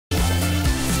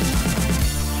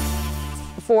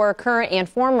for current and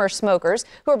former smokers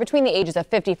who are between the ages of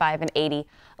 55 and 80.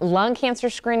 Lung cancer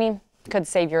screening could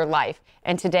save your life.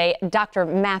 And today, Dr.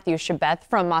 Matthew Shabeth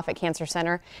from Moffitt Cancer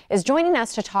Center is joining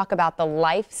us to talk about the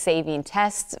life-saving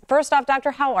tests. First off,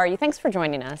 doctor, how are you? Thanks for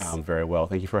joining us. I'm very well.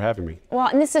 Thank you for having me. Well,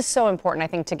 and this is so important, I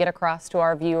think, to get across to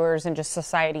our viewers and just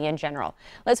society in general.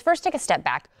 Let's first take a step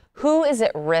back. Who is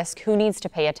at risk? Who needs to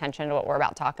pay attention to what we're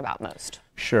about to talk about most?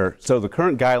 Sure. So the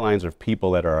current guidelines of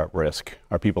people that are at risk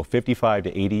are people 55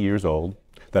 to 80 years old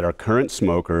that are current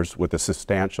smokers with a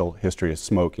substantial history of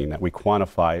smoking that we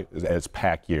quantify as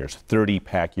pack years, 30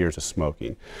 pack years of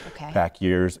smoking. Okay. Pack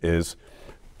years is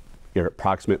your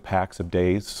approximate packs of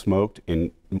days smoked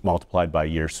and multiplied by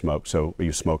years smoked. So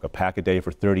you smoke a pack a day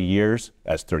for 30 years,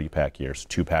 that's 30 pack years.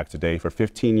 2 packs a day for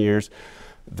 15 years,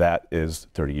 that is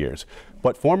 30 years.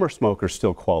 But former smokers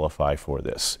still qualify for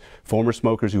this. Former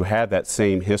smokers who had that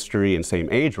same history and same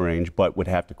age range but would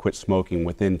have to quit smoking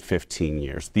within 15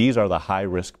 years. These are the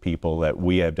high-risk people that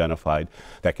we identified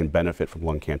that can benefit from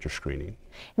lung cancer screening.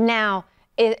 Now,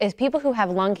 is people who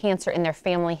have lung cancer in their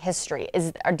family history,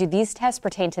 do these tests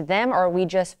pertain to them, or are we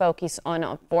just focus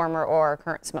on former or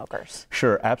current smokers?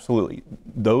 Sure, absolutely.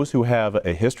 Those who have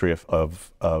a history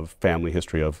of family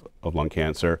history of lung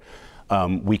cancer,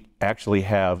 we actually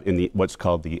have in what's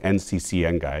called the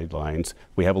NCCN guidelines,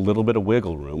 we have a little bit of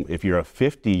wiggle room. If you're a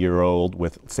 50-year-old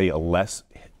with, say, a less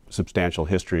substantial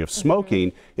history of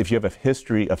smoking, if you have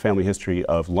a family history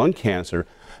of lung cancer,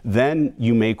 then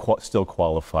you may still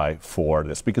qualify for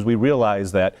this, because we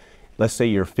realize that, let's say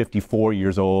you're 54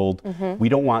 years old, we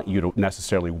don't want you to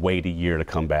necessarily wait a year to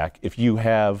come back if you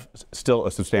have still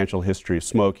a substantial history of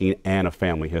smoking and a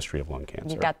family history of lung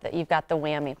cancer. You've got the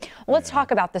whammy. Well, let's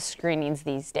talk about the screenings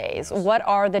these days. Yes. What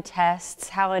are the tests?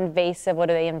 How invasive? What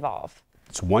do they involve?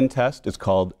 It's one test. It's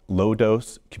called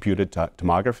low-dose computed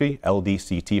tomography,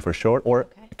 LDCT for short, or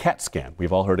CAT scan.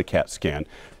 We've all heard of CAT scan.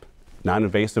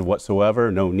 Non-invasive whatsoever,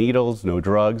 no needles, no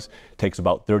drugs. Takes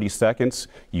about 30 seconds.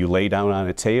 You lay down on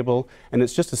a table, and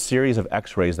it's just a series of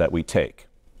x-rays that we take.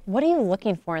 What are you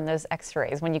looking for in those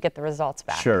x-rays when you get the results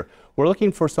back? Sure. We're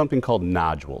looking for something called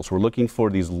nodules. We're looking for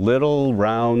these little,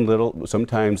 round,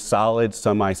 sometimes solid,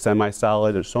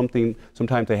 semi-solid, or something.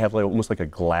 Sometimes they have almost like a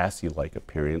glassy-like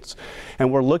appearance.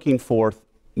 And we're looking for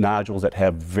nodules that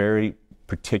have very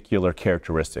particular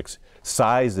characteristics.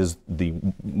 Size is the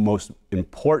most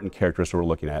important characteristic we're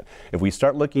looking at. If we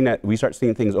start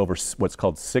seeing things over what's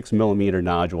called 6-millimeter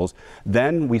nodules,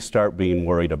 then we start being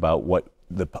worried about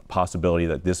the possibility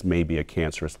that this may be a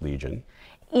cancerous lesion.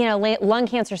 You know, lung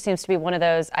cancer seems to be one of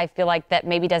those, I feel like, that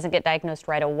maybe doesn't get diagnosed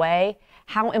right away.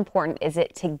 How important is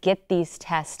it to get these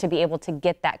tests to be able to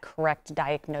get that correct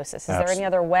diagnosis? Is there any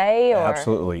other way? Or?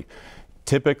 Absolutely.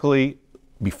 Typically,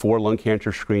 before lung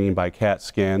cancer screening by CAT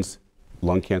scans,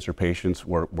 lung cancer patients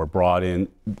were brought in.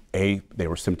 A, they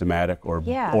were symptomatic, or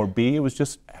B, it was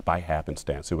just by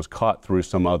happenstance. It was caught through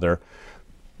some other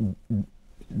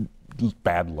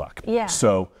bad luck. Yeah.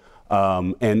 So,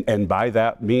 and by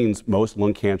that means most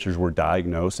lung cancers were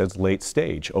diagnosed as late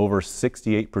stage. Over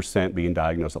 68% being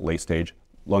diagnosed at late stage.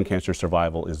 Lung cancer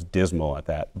survival is dismal at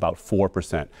that, about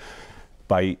 4%.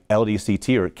 By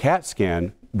LDCT or CAT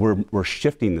scan, we're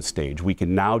shifting the stage. We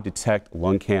can now detect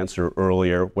lung cancer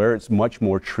earlier, where it's much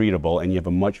more treatable and you have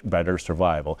a much better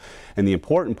survival. And the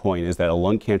important point is that a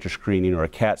lung cancer screening or a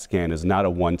CAT scan is not a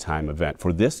one-time event.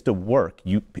 For this to work,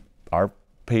 our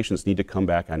patients need to come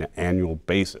back on an annual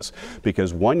basis,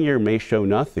 because 1 year may show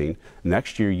nothing.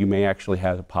 Next year, you may actually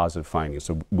have a positive finding.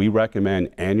 So we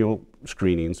recommend annual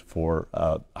screenings for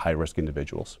high-risk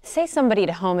individuals. Say somebody at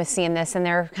home is seeing this and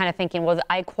they're kind of thinking, well,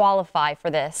 I qualify for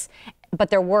this, but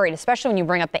they're worried, especially when you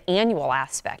bring up the annual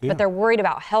aspect, but they're worried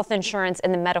about health insurance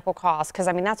and the medical costs, because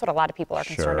I mean, that's what a lot of people are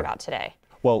concerned about today.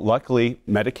 Well, luckily,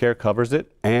 Medicare covers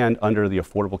it, and under the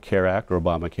Affordable Care Act, or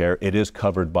Obamacare, it is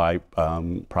covered by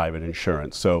private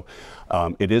insurance. So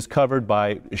it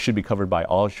should be covered by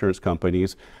all insurance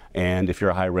companies, and if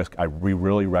you're a high risk, we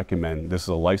really recommend, this is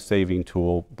a life-saving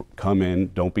tool. Come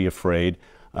in, don't be afraid.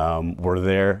 We're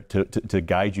there to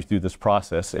guide you through this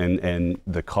process, and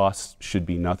the costs should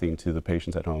be nothing to the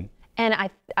patients at home. And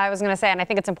I was going to say, and I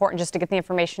think it's important just to get the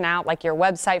information out, like your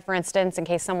website, for instance, in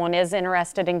case someone is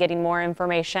interested in getting more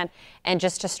information. And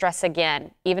just to stress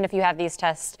again, even if you have these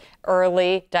tests,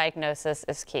 early diagnosis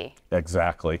is key.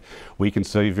 Exactly. We can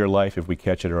save your life if we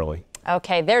catch it early.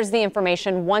 Okay, there's the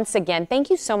information. Once again, thank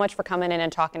you so much for coming in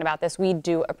and talking about this. We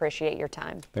do appreciate your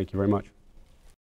time. Thank you very much.